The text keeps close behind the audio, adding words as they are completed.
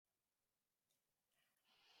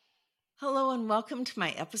Hello and welcome to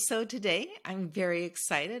my episode today. I'm very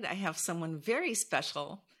excited. I have someone very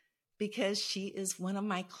special because she is one of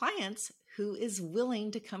my clients who is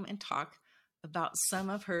willing to come and talk about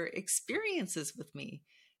some of her experiences with me.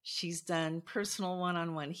 She's done personal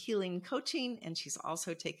one-on-one healing coaching, and she's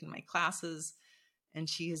also taken my classes, and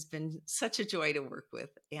she has been such a joy to work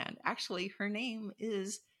with. And actually, her name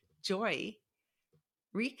is Joy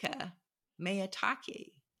Rika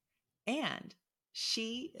Mayatake. And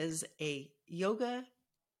she is a yoga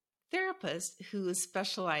therapist who is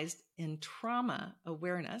specialized in trauma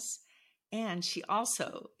awareness. And she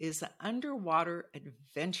also is an underwater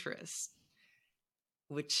adventurous,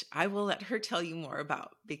 which I will let her tell you more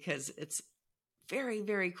about because it's very,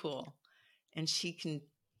 very cool. And she can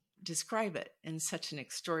describe it in such an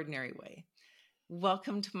extraordinary way.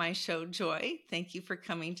 Welcome to my show, Joy. Thank you for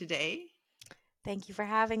coming today. Thank you for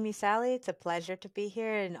having me, Sally. It's a pleasure to be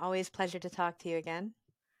here and always pleasure to talk to you again.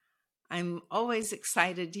 I'm always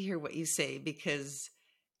excited to hear what you say because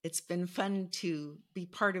it's been fun to be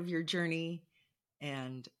part of your journey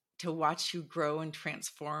and to watch you grow and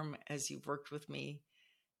transform as you've worked with me.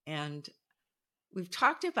 And we've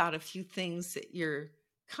talked about a few things that you're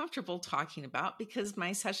comfortable talking about because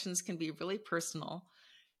my sessions can be really personal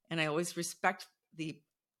and I always respect the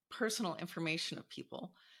personal information of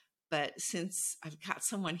people. But since I've got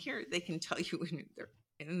someone here, they can tell you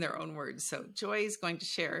in their own words. So Joy is going to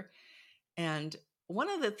share. And one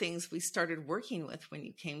of the things we started working with when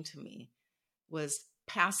you came to me was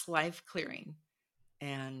past life clearing.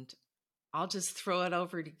 And I'll just throw it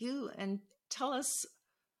over to you and tell us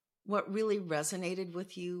what really resonated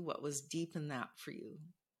with you, what was deep in that for you.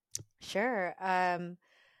 Sure.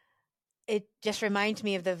 It just reminds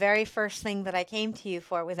me of the very first thing that I came to you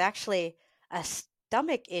for was actually a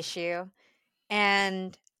stomach issue.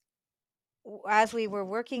 And as we were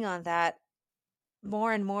working on that,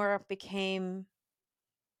 more and more became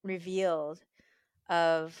revealed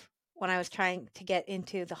of when I was trying to get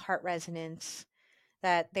into the heart resonance,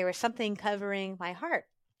 that there was something covering my heart.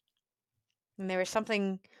 And there was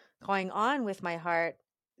something going on with my heart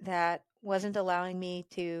that wasn't allowing me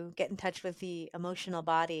to get in touch with the emotional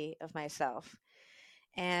body of myself.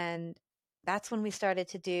 And that's when we started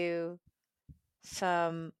to do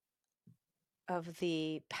some of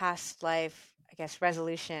the past life, I guess,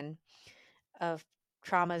 resolution of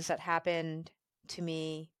traumas that happened to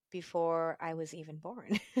me before I was even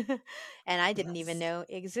born. And I didn't even Yes. know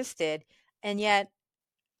existed. And yet,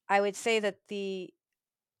 I would say that the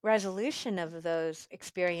resolution of those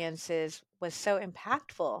experiences was so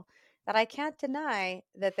impactful that I can't deny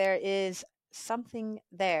that there is something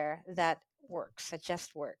there that works, that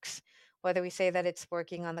just works. Whether we say that it's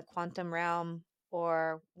working on the quantum realm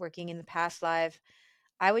or working in the past life,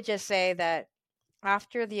 I would just say that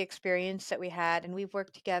after the experience that we had, and we've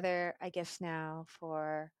worked together, I guess now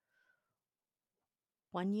for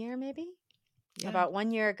 1 year, maybe Yeah. about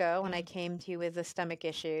 1 year ago when Yeah. I came to you with the stomach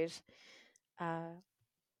issues. Uh,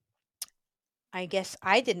 I guess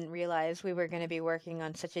I didn't realize we were going to be working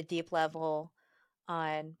on such a deep level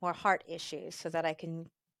on more heart issues so that I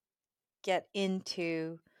can get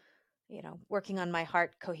into, working on my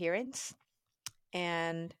heart coherence.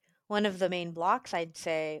 And one of the main blocks I'd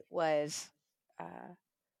say uh,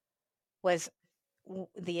 was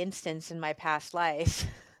the instance in my past life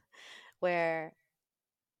where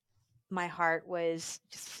my heart was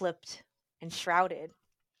just flipped and shrouded.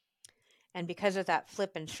 And because of that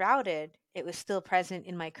flip and shrouded, it was still present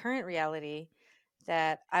in my current reality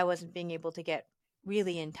that I wasn't being able to get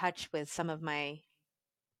really in touch with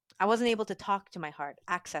I wasn't able to talk to my heart,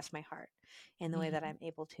 access my heart in the way that Mhm. I'm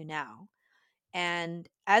able to now. And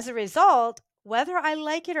as a result, whether I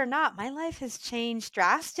like it or not, my life has changed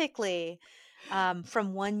drastically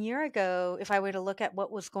from 1 year ago. If I were to look at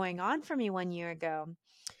what was going on for me 1 year ago,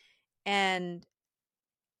 and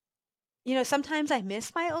sometimes I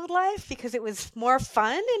miss my old life because it was more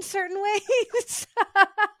fun in certain ways.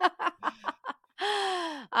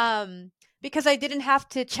 um, because I didn't have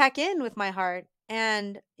to check in with my heart.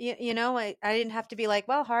 And, I didn't have to be like,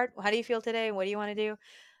 well, heart, how do you feel today? What do you want to do?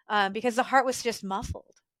 Because the heart was just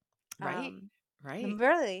muffled. Right. Um, Right.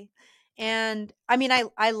 really. And I mean,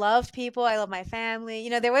 I loved people. I love my family.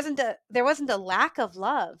 There wasn't a lack of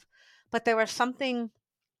love, but there was something,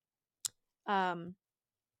 um,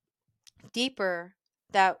 deeper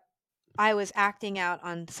that I was acting out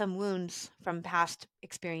on some wounds from past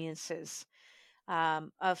experiences,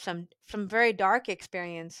 of some very dark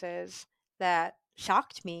experiences that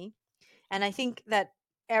shocked me. And I think that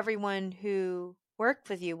everyone who worked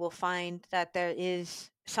with you will find that there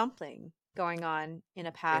is something going on in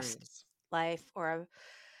a There past is. life or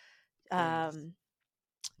There is. um,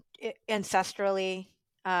 ancestrally.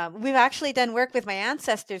 We've actually done work with my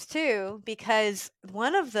ancestors too, because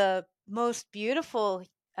one of the most beautiful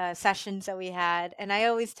sessions that we had, and I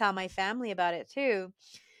always tell my family about it too,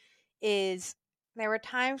 is there were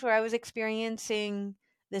times where I was experiencing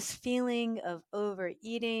this feeling of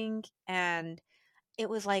overeating, and it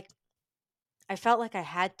was like I felt like I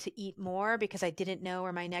had to eat more because I didn't know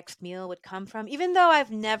where my next meal would come from, even though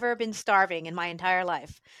I've never been starving in my entire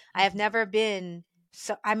life. I have never been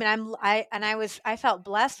so I mean I felt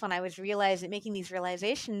blessed when I was realizing making these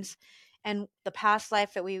realizations, and the past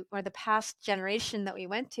life that we or the past generation that we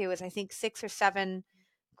went to was I think 6 or 7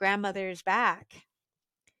 grandmothers back,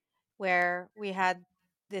 where we had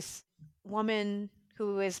this woman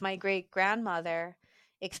who is my great grandmother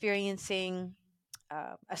experiencing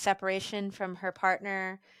a separation from her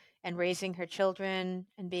partner and raising her children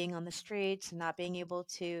and being on the streets and not being able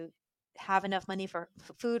to have enough money for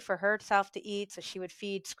food for herself to eat. So she would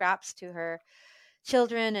feed scraps to her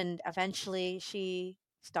children, and eventually she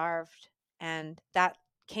starved. And that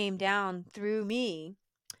came down through me,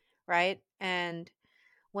 right? And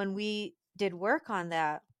when we did work on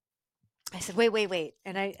that, I said, wait, wait, wait.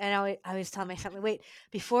 And I was telling my family, wait,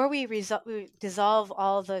 before we dissolve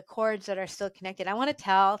all the cords that are still connected, I want to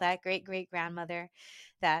tell that great great grandmother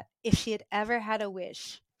that if she had ever had a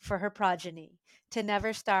wish for her progeny to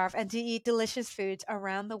never starve and to eat delicious foods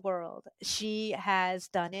around the world, she has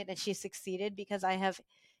done it and she succeeded, because I have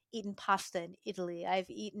eaten pasta in Italy. I've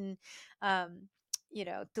eaten, um,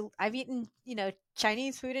 I've eaten,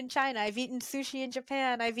 Chinese food in China. I've eaten sushi in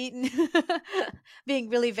Japan. I've eaten, being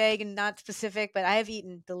really vague and not specific, but I have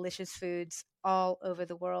eaten delicious foods all over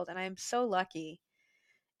the world, and I'm so lucky.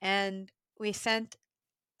 And we sent,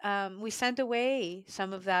 we sent away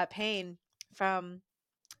some of that pain from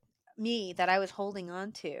me that I was holding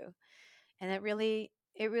on to, and it's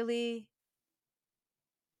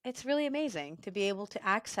really amazing to be able to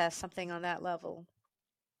access something on that level.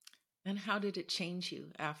 And how did it change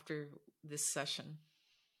you after this session?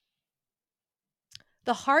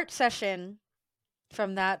 The heart session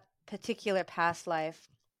from that particular past life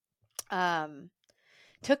um,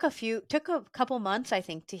 took a couple months, I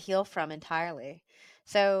think, to heal from entirely.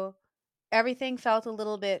 So everything felt a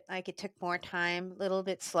little bit like it took more time, a little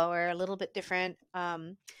bit slower, a little bit different.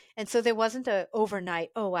 And so there wasn't a overnight,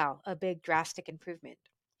 oh wow, a big drastic improvement.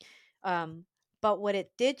 Um, but what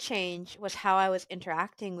it did change was how I was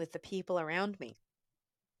interacting with the people around me,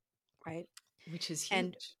 right? Which is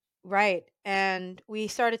And huge. right. And we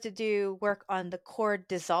started to do work on the cord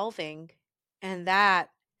dissolving, and that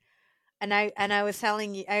and I was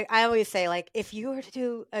telling you, I always say, like, if you were to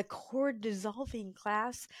do a cord dissolving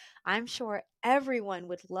class, I'm sure everyone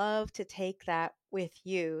would love to take that with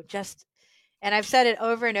you. Just and I've said it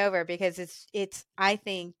over and over because it's I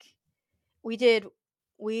think we did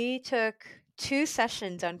we took 2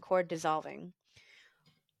 sessions on cord dissolving.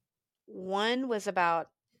 One was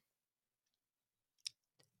about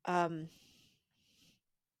um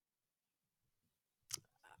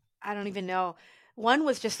I don't even know. One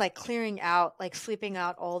was just like clearing out, like sweeping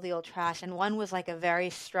out all the old trash, and one was like a very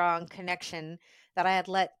strong connection that I'd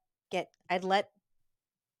let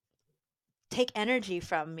take energy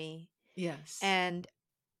from me. Yes. And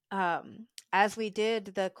as we did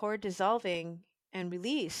the cord dissolving and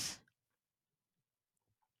release,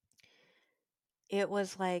 it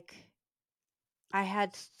was like I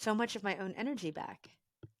had so much of my own energy back.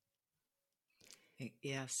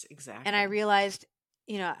 Yes, And I exactly. realized,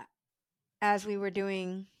 you know, as we were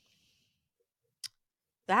doing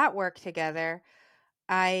that work together,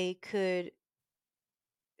 I could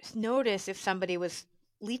notice if somebody was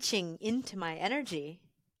leaching into my energy.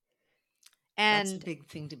 That's a And big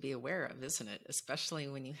thing to be aware of, isn't it? Especially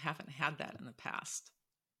when you haven't had that in the past.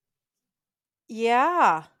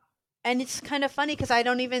 yeah, and it's kind of funny because I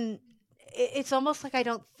don't even, it's almost like I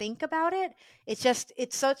don't think about it.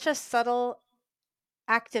 It's such a subtle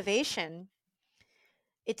activation.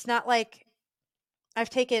 It's not like I've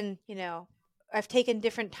taken, I've taken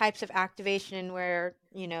different types of activation where,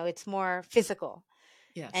 it's more physical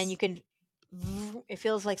and you Yes. can, it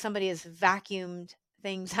feels like somebody has vacuumed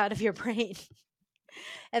things out of your brain.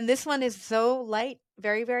 And this one is so light,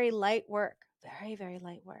 very, very light work, very, very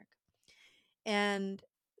light work. And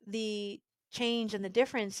the change and the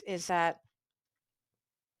difference is that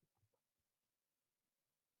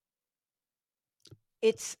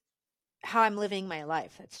it's how I'm living my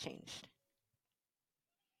life that's changed,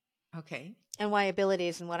 Okay. and my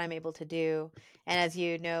abilities and what I'm able to do. And as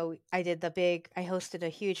you know, I hosted a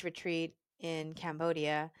huge retreat in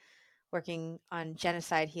Cambodia working on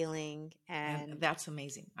genocide healing And and that's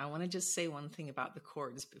amazing. I want to just say one thing about the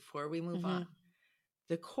chords before we move on. mhm,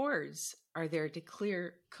 The cords are there to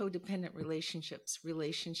clear codependent relationships,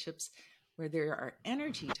 relationships where there are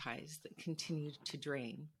energy ties that continue to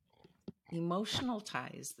drain, emotional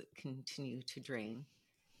ties that continue to drain,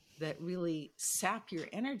 that really sap your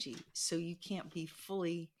energy so you can't be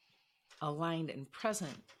fully aligned and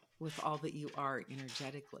present with all that you are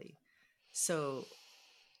energetically. So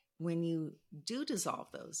when you do dissolve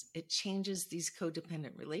those, it changes these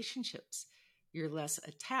codependent relationships. You're less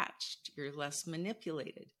attached, you're less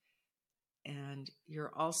manipulated, and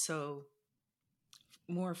you're also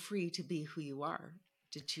more free to be who you are.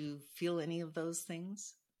 Did you feel any of those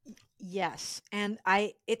things? Yes. And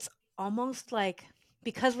it's almost like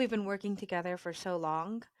because we've been working together for so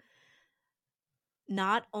long,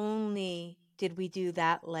 not only did we do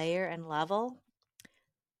that layer and level,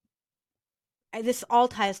 this all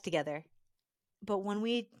ties together. But when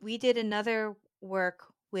we did another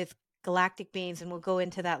work with galactic beings, and we'll go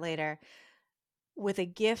into that later, with a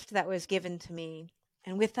gift that was given to me,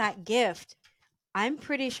 and with that gift, I'm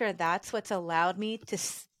pretty sure that's what's allowed me to.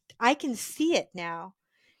 I can see it now.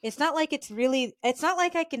 It's not like it's really. It's not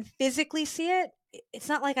like I can physically see it. It's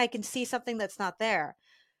not like I can see something that's not there,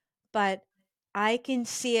 but I can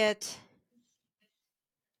see it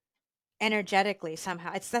energetically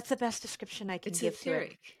somehow. That's the best description I can It's give to it.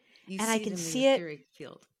 etheric. You And I see it can in the see it etheric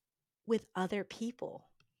field. with other people.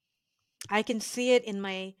 I can see it in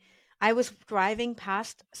my. I was driving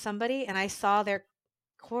past somebody and I saw their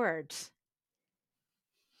cords.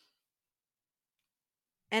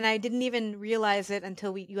 And I didn't even realize it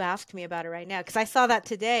until you asked me about it right now, because I saw that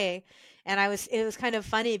today, and it was kind of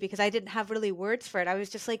funny because I didn't have really words for it. I was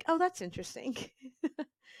just like, oh, that's interesting.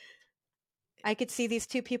 I could see these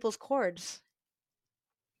two people's cords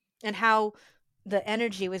and how the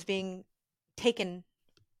energy was being taken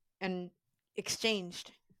and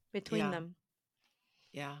exchanged between Yeah. them.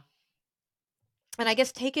 Yeah. And I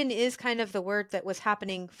guess taken is kind of the word that was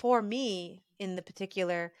happening for me in the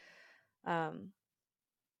particular,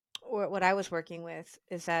 or what I was working with,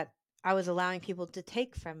 is that I was allowing people to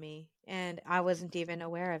take from me and I wasn't even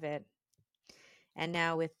aware of it. And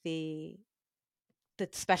now with the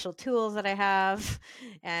special tools that I have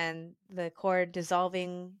and the cord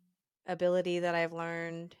dissolving ability that I've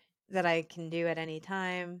learned that I can do at any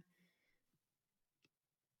time,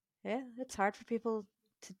 yeah, it's hard for people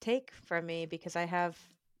to take from me because I have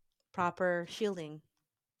proper shielding.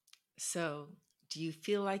 So, do you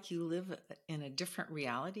feel like you live in a different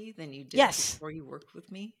reality than you did Yes. before you worked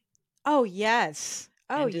with me? Oh, yes.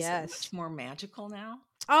 Oh, And is it much yes. more magical now?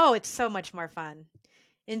 Oh, it's so much more fun.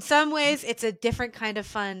 In some ways, it's a different kind of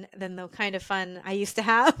fun than the kind of fun I used to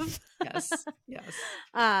have. Yes. Yes.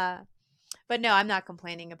 uh, but no, I'm not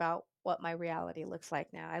complaining about what my reality looks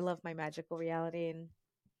like now. I love my magical reality,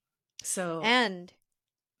 So, and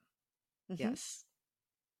mhm. yes.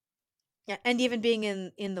 Yeah, and even being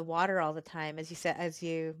in the water all the time, as you said, as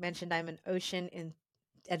you mentioned, I'm an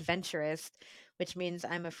adventurist, which means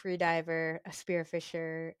I'm a free diver, a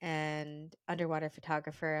spearfisher, and underwater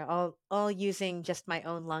photographer, all using just my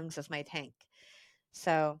own lungs as my tank.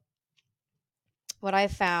 So what I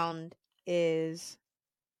found is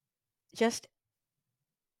just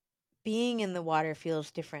being in the water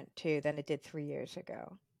feels different too than it did 3 years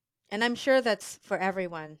ago. And I'm sure that's for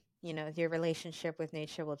everyone. Your relationship with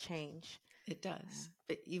nature will change. It does.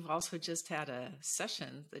 But you've also just had a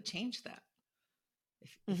session that changed that,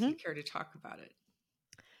 if Mm-hmm. you care to talk about it.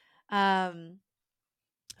 Um,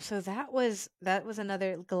 so that was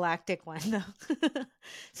another galactic one though.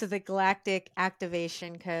 So the galactic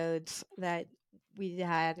activation codes that we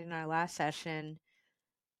had in our last session,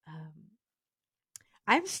 um,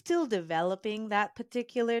 I'm still developing that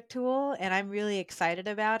particular tool and I'm really excited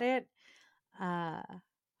about it.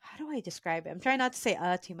 How do I describe it? I'm trying not to say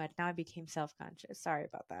too much. Now I became self-conscious. Sorry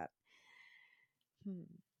about that. Hmm.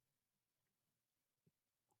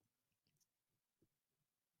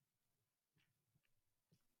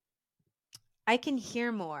 I can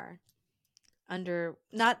hear more under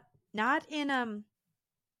not in a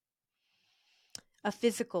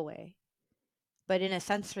physical way, but in a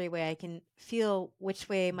sensory way. I can feel which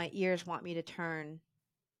way my ears want me to turn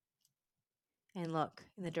and look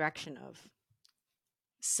in the direction of.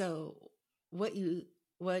 So, what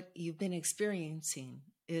you've been experiencing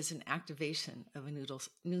is an activation of a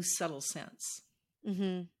new subtle sense.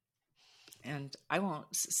 Mm-hmm. And I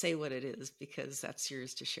won't say what it is because that's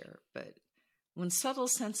yours to share. But when subtle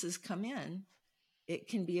senses come in, it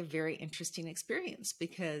can be a very interesting experience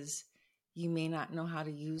because you may not know how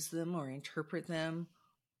to use them or interpret them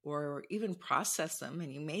or even process them.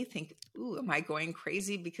 And you may think, ooh, am I going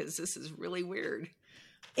crazy because this is really weird?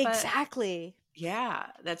 But Exactly. Yeah,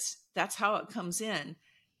 that's how it comes in.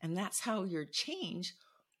 And that's how your change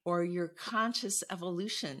or your conscious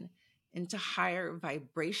evolution into higher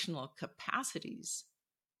vibrational capacities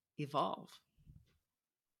evolve.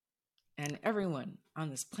 And everyone on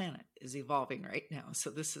this planet is evolving right now. So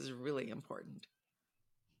this is really important.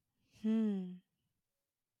 Hmm.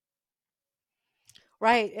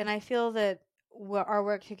 Right. And I feel that our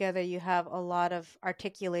work together, you have a lot of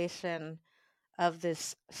articulation of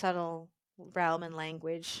this subtle realm and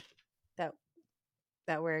language that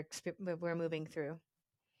we're moving through.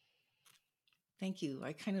 Thank you.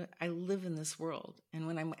 I live in this world. And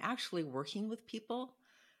when I'm actually working with people,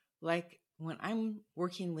 like when I'm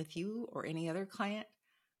working with you or any other client,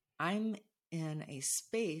 I'm in a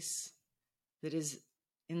space that is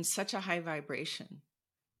in such a high vibration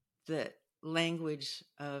that language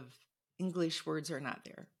of English words are not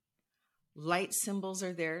there. Light symbols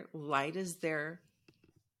are there, light is there.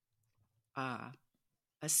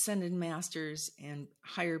 Ascended masters and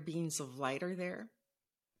higher beings of light are there.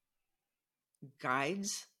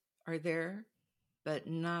 Guides are there, but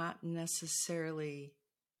not necessarily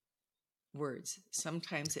words.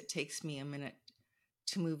 Sometimes it takes me a minute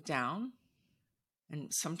to move down,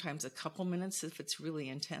 and sometimes a couple minutes if it's really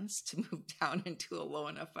intense to move down into a low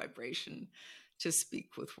enough vibration to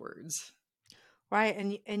speak with words.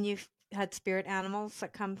 Right. And you've had spirit animals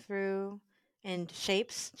that come through, and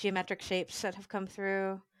shapes, geometric shapes that have come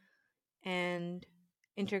through, and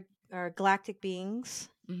inter or galactic beings,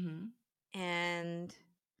 Mm-hmm. and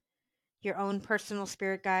your own personal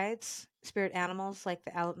spirit guides, spirit animals like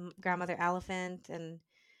the grandmother elephant, and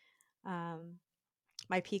um,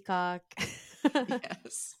 my peacock.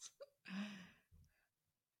 Yes.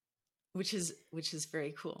 Which is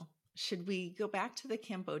very cool. Should we go back to the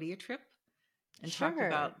Cambodia trip and talk Sure.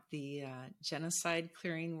 about the genocide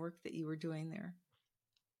clearing work that you were doing there?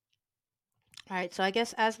 All right. So I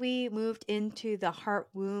guess as we moved into the heart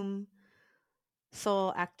womb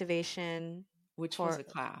soul activation Which was for a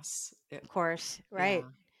class. course, right?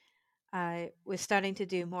 Yeah. I was starting to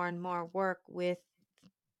do more and more work with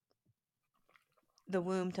the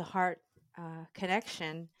womb to heart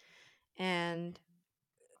connection, and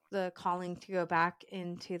the calling to go back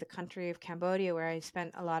into the country of Cambodia, where I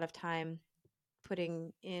spent a lot of time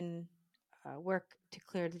putting in work to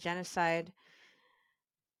clear the genocide,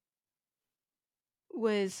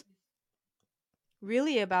 was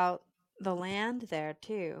really about the land there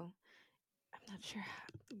too. I'm not sure.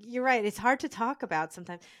 You're right. It's hard to talk about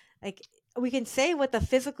sometimes. Like, we can say what the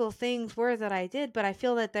physical things were that I did, but I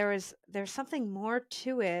feel that there's something more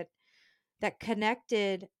to it that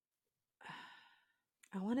connected.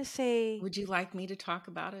 I want to say, Would you like me to talk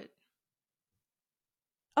about it?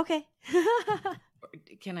 okay. Or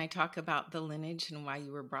can I talk about the lineage and why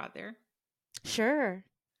you were brought there? Sure.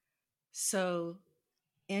 So,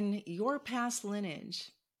 in your past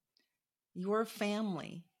lineage, your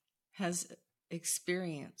family has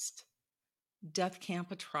experienced death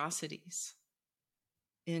camp atrocities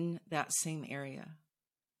in that same area.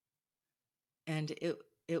 And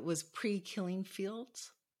it was pre-killing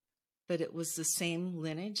fields, but it was the same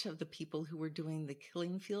lineage of the people who were doing the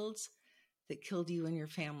killing fields that killed you and your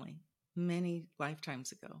family many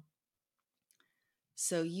lifetimes ago.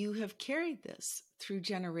 So you have carried this through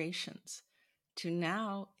generations to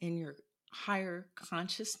now in your higher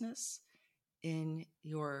consciousness, in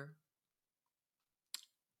your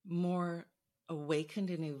more awakened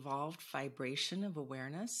and evolved vibration of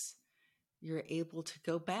awareness, you're able to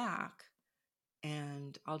go back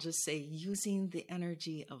and I'll just say, using the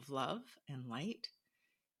energy of love and light,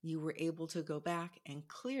 you were able to go back and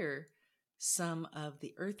clear some of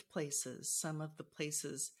the earth places, some of the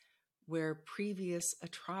places where previous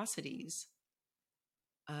atrocities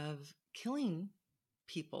of killing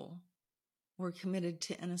people were committed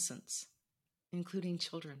to innocents, including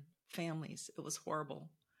children, families. It was horrible.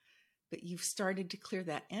 But you've started to clear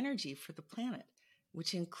that energy for the planet,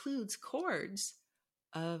 which includes cords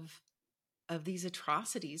of these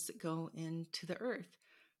atrocities that go into the earth,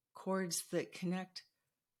 cords that connect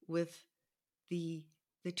with the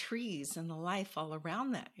trees and the life all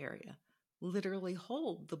around that area, literally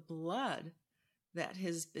hold the blood that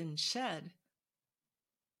has been shed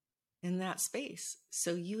in that space.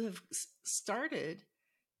 So you have started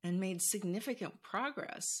and made significant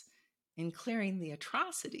progress in clearing the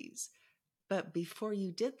atrocities. But before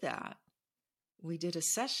you did that, we did a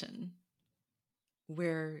session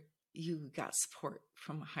where you got support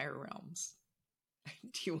from higher realms.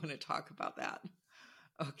 Do you want to talk about that?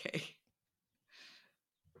 Okay.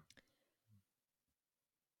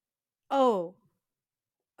 Oh,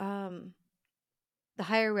 um, the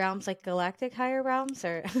higher realms, like galactic higher realms,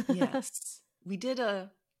 or Yes. We did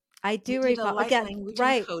a I we do did a recall light again. language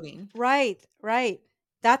Right, encoding. right.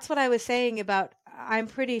 That's what I was saying about. I'm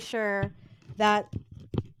pretty sure that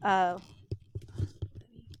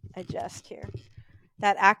adjust here.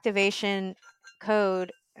 That activation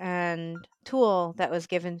code and tool that was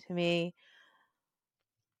given to me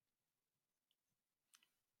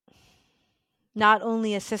not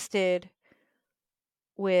only assisted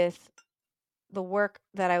with the work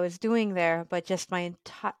that I was doing there, but just my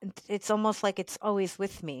entire, it's almost like it's always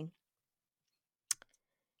with me.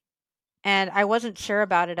 And I wasn't sure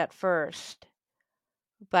about it at first,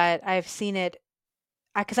 but I've seen it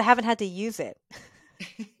because I haven't had to use it.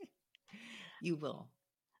 You will.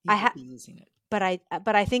 I You will ha- be using it. but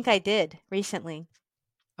I think I did recently.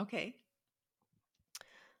 Okay.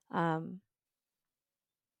 Um,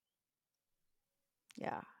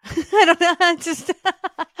 yeah, I don't know. It's just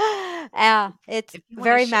yeah, it's If you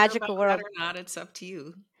want to very share about magical that world. or not, it's up to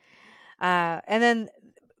you. And then,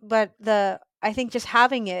 but I think just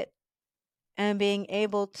having it and being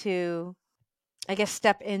able to, I guess,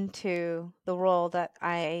 step into the role that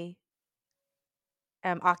I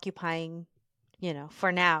am occupying,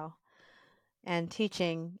 for now, and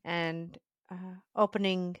teaching and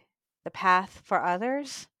opening the path for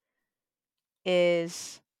others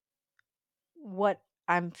is what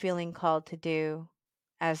I'm feeling called to do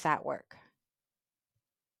as that work.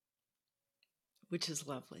 Which is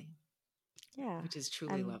lovely. Yeah. Which is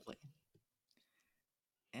truly I'm lovely.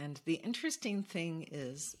 And the interesting thing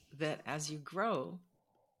is that as you grow,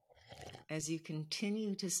 as you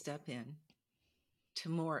continue to step in to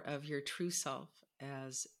more of your true self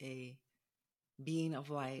as a being of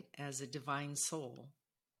light, as a divine soul,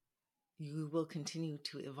 you will continue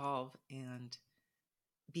to evolve and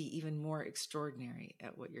be even more extraordinary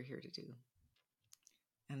at what you're here to do.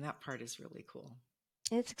 And that part is really cool.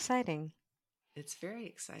 It's exciting. It's very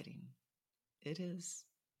exciting. It is.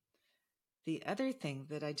 The other thing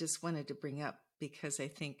that I just wanted to bring up, because I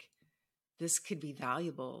think this could be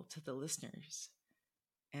valuable to the listeners,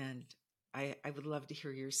 and I would love to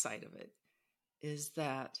hear your side of it, is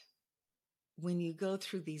that when you go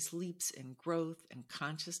through these leaps in growth and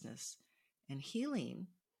consciousness and healing,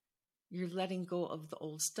 you're letting go of the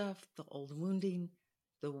old stuff, the old wounding,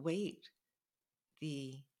 the weight,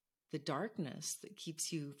 the darkness that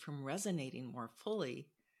keeps you from resonating more fully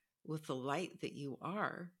with the light that you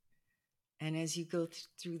are. And as you go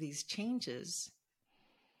through these changes,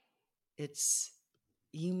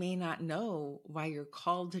 you may not know why you're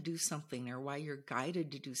called to do something or why you're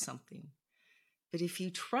guided to do something. But if you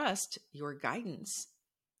trust your guidance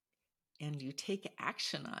and you take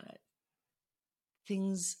action on it,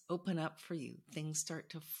 things open up for you, things start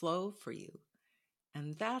to flow for you.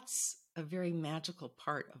 And that's a very magical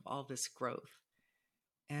part of all this growth.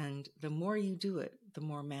 And the more you do it, the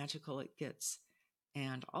more magical it gets.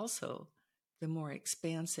 And also, the more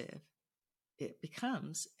expansive it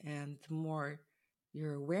becomes, and the more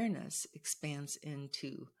your awareness expands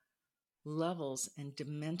into levels and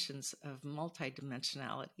dimensions of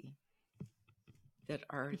multidimensionality that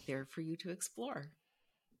are there for you to explore.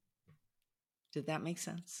 Did that make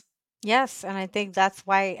sense? Yes, and I think that's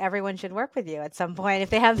why everyone should work with you at some point if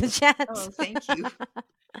they have the chance. Oh, thank you.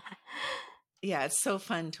 Yeah, it's so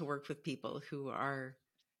fun to work with people who are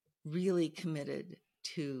really committed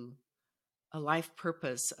to a life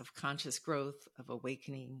purpose of conscious growth, of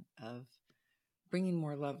awakening, of bringing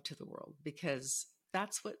more love to the world, because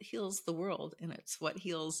that's what heals the world, and it's what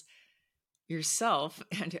heals yourself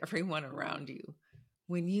and everyone around you.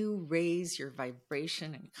 When you raise your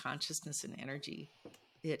vibration and consciousness and energy,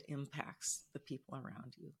 it impacts the people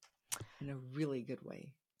around you in a really good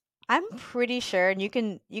way. I'm pretty sure, and you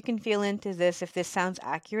can feel into this if this sounds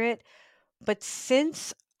accurate, but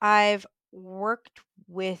since I've worked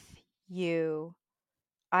with you,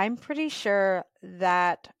 I'm pretty sure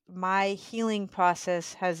that my healing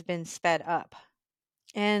process has been sped up.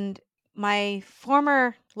 And my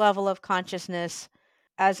former level of consciousness,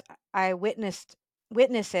 as I witness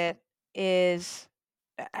it, is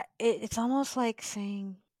it's almost like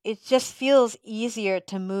saying it just feels easier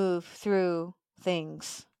to move through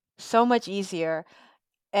things, so much easier.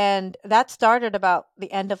 And that started about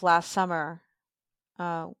the end of last summer,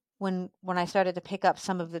 uh, when I started to pick up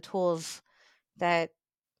some of the tools that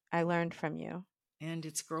I learned from you. And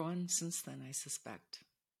it's grown since then, I suspect,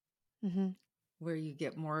 Hmm. where you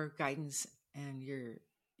get more guidance and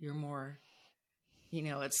you're more,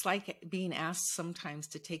 it's like being asked sometimes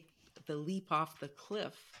to take the leap off the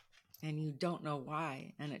cliff and you don't know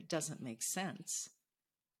why and it doesn't make sense.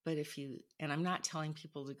 But and I'm not telling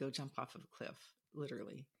people to go jump off of a cliff,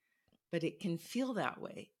 literally, but it can feel that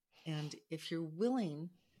way. And if you're willing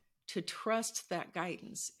to trust that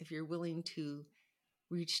guidance, if you're willing to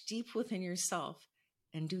reach deep within yourself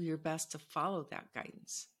and do your best to follow that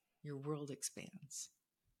guidance, your world expands,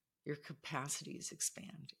 your capacities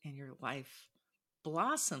expand, and your life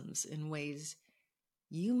blossoms in ways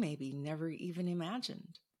you maybe never even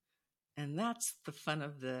imagined. And that's the fun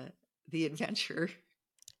of the adventure.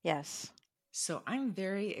 Yes. So I'm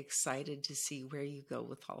very excited to see where you go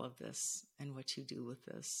with all of this and what you do with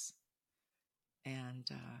this. And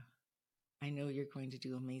I know you're going to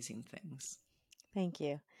do amazing things. Thank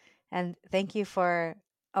you. And thank you for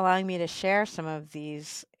allowing me to share some of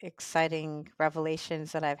these exciting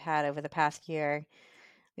revelations that I've had over the past year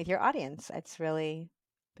with your audience. It's really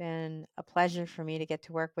been a pleasure for me to get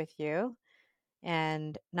to work with you,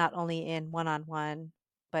 and not only in one-on-one,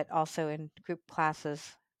 but also in group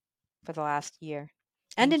classes for the last year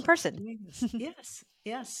and in Thank you for person. doing this. Yes,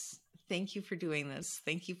 yes. Thank you for doing this.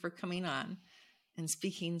 Thank you for coming on and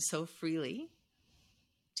speaking so freely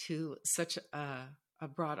to such a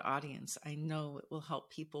broad audience. I know it will help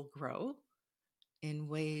people grow in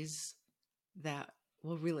ways that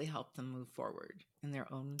will really help them move forward in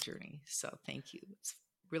their own journey. So thank you. It's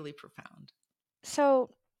really profound. So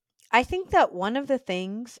I think that one of the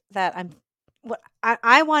things that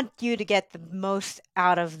I want you to get the most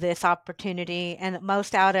out of this opportunity and the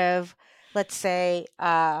most out of, let's say,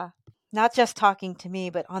 not just talking to me,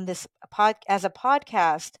 but on this as a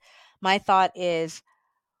podcast. My thought is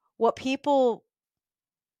what people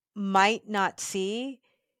might not see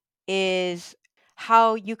is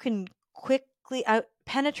how you can quickly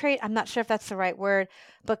penetrate. I'm not sure if that's the right word,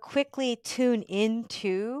 but quickly tune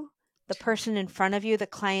into the person in front of you, the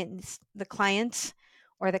clients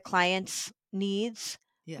or the client's needs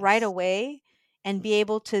right Yes. away, and be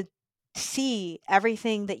able to see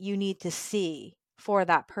everything that you need to see for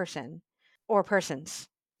that person or persons.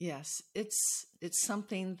 Yes. It's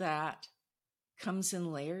something that comes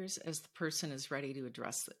in layers as the person is ready to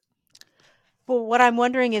address it. Well, what I'm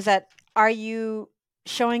wondering is that, are you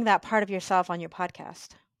showing that part of yourself on your podcast?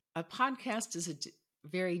 A podcast is a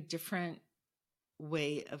very different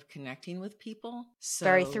way of connecting with people.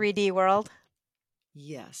 Very So, 3D world.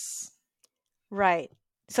 yes. Right.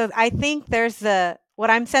 So I think what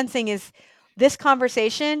I'm sensing is this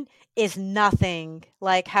conversation is nothing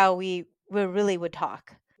like how we really would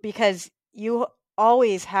talk, because you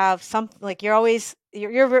always have something, like you're always,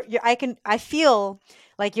 I feel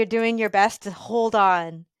like you're doing your best to hold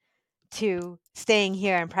on to staying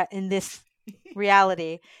here in this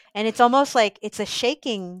reality. And it's almost like it's a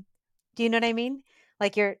shaking. Do you know what I mean?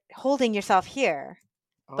 Like you're holding yourself here,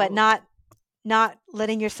 but Oh, not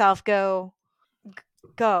letting yourself go.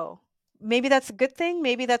 Maybe that's a good thing.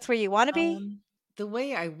 Maybe that's where you want to be. the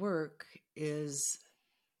way I work is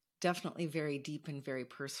definitely very deep and very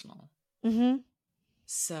personal. Mm-hmm.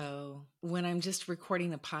 So when I'm just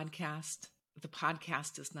recording a podcast, the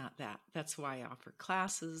podcast is not that. That's why I offer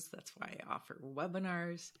classes. That's why I offer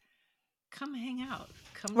webinars. Come hang out.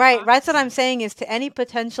 Come Right. talk That's to what I'm me. saying, is to any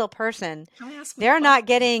potential person, Come ask me they're not questions.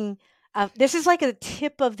 getting, this is like a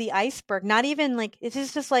tip of the iceberg. Not even like, this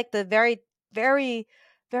is just like the very, very,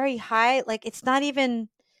 very high. Like it's not even,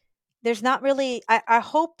 there's not really, I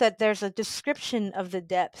hope that there's a description of the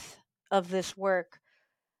depth of this work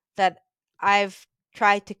that I've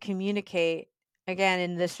tried to communicate, again,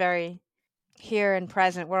 in this very here and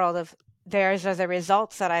present world of, there's are the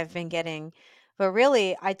results that I've been getting. But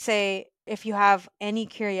really, I'd say if you have any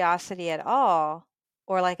curiosity at all,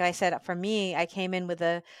 or like I said, for me, I came in with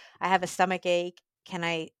I have a stomach ache. Can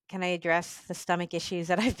I address the stomach issues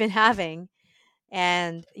that I've been having?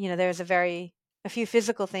 And, there's a few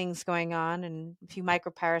physical things going on and a few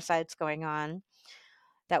microparasites going on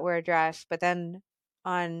that were addressed. But then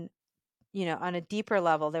on, on a deeper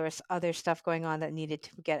level, there was other stuff going on that needed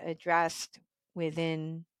to get addressed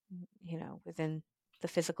within, within the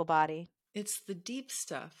physical body. It's the deep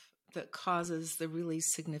stuff that causes the really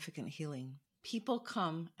significant healing. People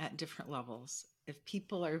come at different levels. If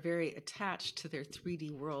people are very attached to their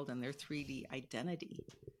 3D world and their 3D identity,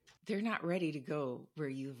 they're not ready to go where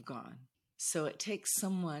you've gone. So it takes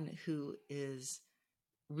someone who is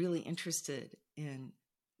really interested in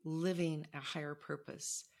living a higher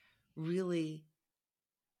purpose, really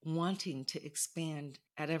wanting to expand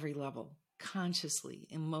at every level, consciously,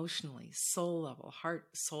 emotionally, soul level, heart,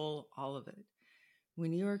 soul, all of it.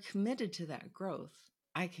 When you're committed to that growth,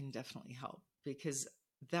 I can definitely help, because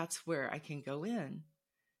that's where I can go in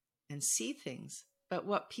and see things. But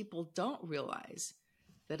what people don't realize,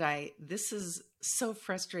 this is so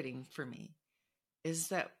frustrating for me, is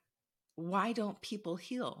that why don't people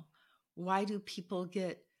heal? Why do people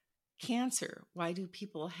get cancer? Why do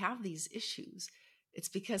people have these issues? It's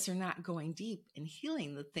because they're not going deep and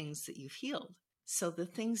healing the things that you've healed. So the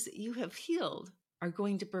things that you have healed are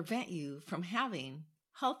going to prevent you from having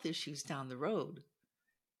health issues down the road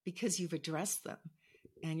because you've addressed them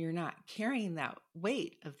and you're not carrying that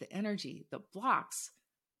weight of the energy that blocks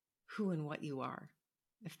who and what you are,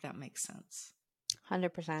 if that makes sense.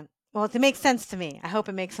 100%. Well, it makes sense to me. I hope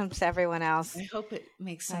it makes sense to everyone else. I hope it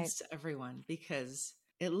makes sense to everyone, because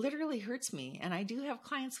it literally hurts me. And I do have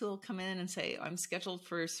clients who will come in and say, I'm scheduled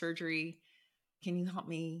for surgery. Can you help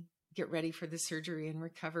me get ready for the surgery and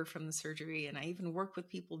recover from the surgery? And I even work with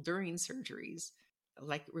people during surgeries,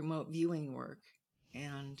 like remote viewing work.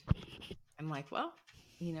 And I'm like, well,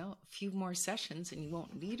 a few more sessions and you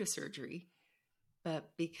won't need a surgery.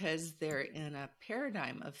 But because they're in a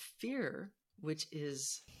paradigm of fear, which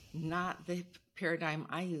is not the paradigm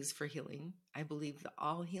I use for healing, I believe that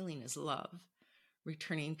all healing is love,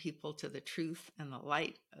 returning people to the truth and the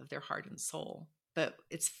light of their heart and soul. But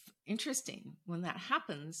it's interesting, when that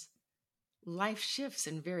happens, life shifts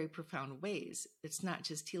in very profound ways. It's not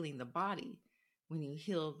just healing the body. When you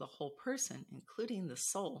heal the whole person, including the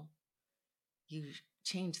soul, you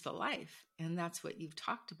change the life. And that's what you've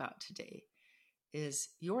talked about today, is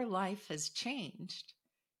your life has changed.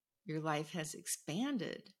 Your life has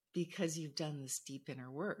expanded because you've done this deep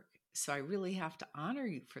inner work. So I really have to honor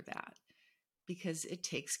you for that, because it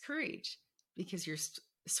takes courage, because you're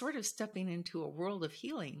sort of stepping into a world of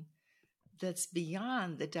healing that's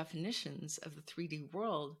beyond the definitions of the 3D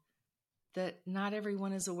world that not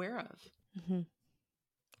everyone is aware of. Mm-hmm.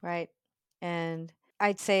 Right. And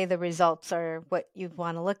I'd say the results are what you'd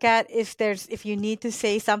want to look at. If you need to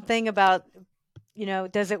say something about,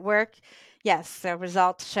 does it work? Yes, the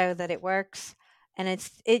results show that it works. And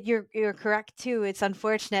you're correct too. It's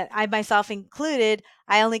unfortunate. I myself included,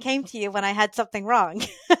 I only came to you when I had something wrong.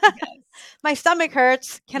 Yes. My stomach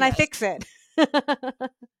hurts. Can I Yes. fix it?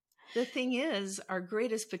 The thing is, our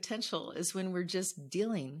greatest potential is when we're just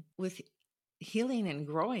dealing with healing and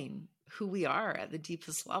growing who we are at the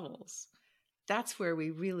deepest levels. That's where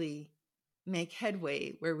we really make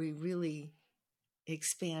headway, where we really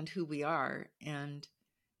expand who we are. And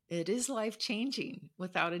it is life-changing,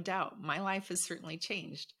 without a doubt. My life has certainly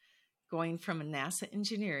changed. Going from a NASA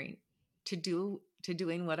engineering to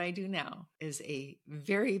doing what I do now is a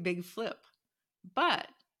very big flip. But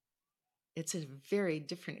it's a very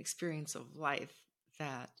different experience of life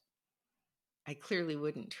that I clearly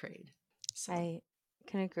wouldn't trade. So I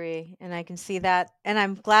can agree. And I can see that. And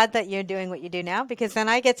I'm glad that you're doing what you do now, because then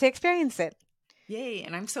I get to experience it. yay.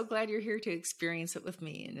 And I'm so glad you're here to experience it with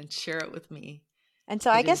me and share it with me. And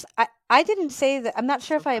so I guess I didn't say that. I'm not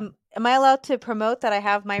sure if am I allowed to promote that I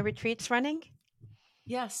have my retreats running?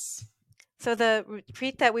 Yes. So the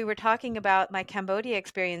retreat that we were talking about, my Cambodia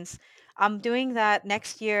experience, I'm doing that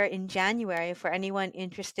next year in January for anyone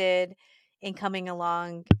interested in coming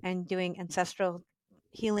along and doing ancestral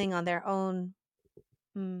healing on their own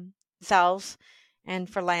selves, and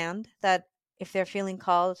for land, that if they're feeling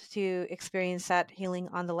called to experience that healing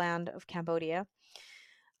on the land of Cambodia.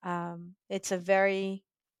 It's a very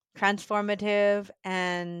transformative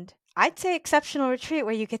and I'd say exceptional retreat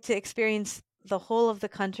where you get to experience the whole of the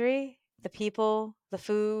country, the people, the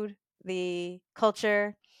food, the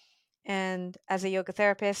culture, and as a yoga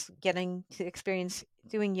therapist, getting to experience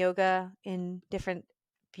doing yoga in different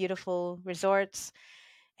beautiful resorts,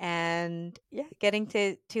 and getting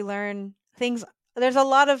to learn things. There's a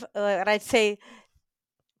lot of what I'd say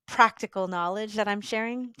practical knowledge that I'm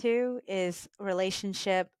sharing too, is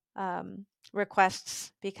relationship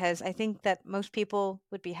requests, because I think that most people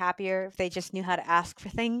would be happier if they just knew how to ask for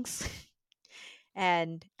things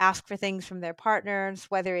and ask for things from their partners,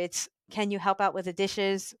 whether it's, can you help out with the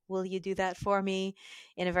dishes? Will you do that for me,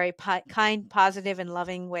 in a very kind, positive, and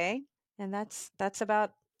loving way? And that's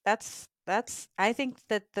I think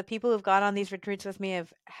that the people who've gone on these retreats with me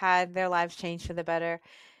have had their lives changed for the better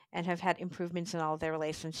and have had improvements in all of their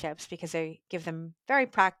relationships, because they give them very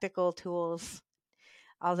practical tools.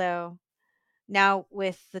 Although now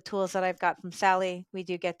with the tools that I've got from Sally, we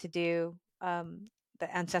do get to do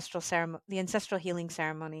the ancestral healing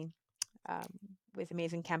ceremony with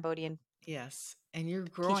amazing Cambodian Yes. And you're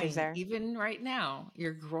teachers growing, there. even right now,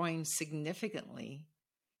 you're growing significantly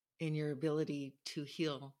in your ability to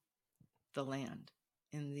heal the land,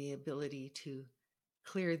 and the ability to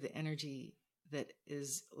clear the energy that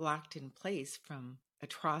is locked in place from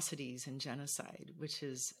atrocities and genocide,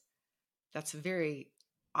 that's a very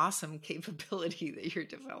awesome capability that you're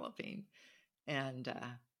developing. And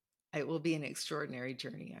it will be an extraordinary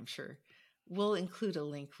journey, I'm sure. We'll include a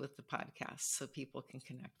link with the podcast so people can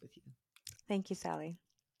connect with you. Thank you, Sally.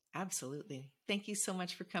 Absolutely. Thank you so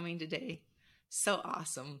much for coming today. So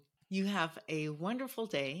awesome. You have a wonderful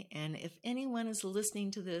day. And if anyone is listening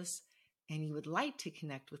to this and you would like to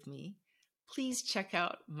connect with me, please check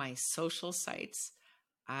out my social sites.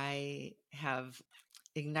 I have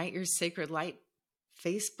Ignite Your Sacred Light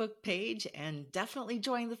Facebook page, and definitely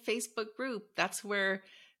join the Facebook group. That's where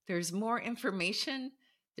there's more information.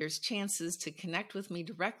 There's chances to connect with me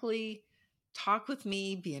directly, talk with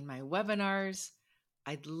me, be in my webinars.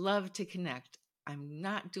 I'd love to connect. I'm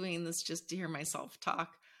not doing this just to hear myself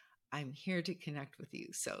talk. I'm here to connect with you.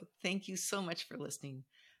 So thank you so much for listening.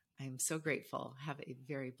 I am so grateful. Have a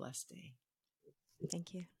very blessed day.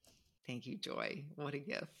 Thank you. Thank you, Joy. What a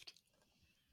gift.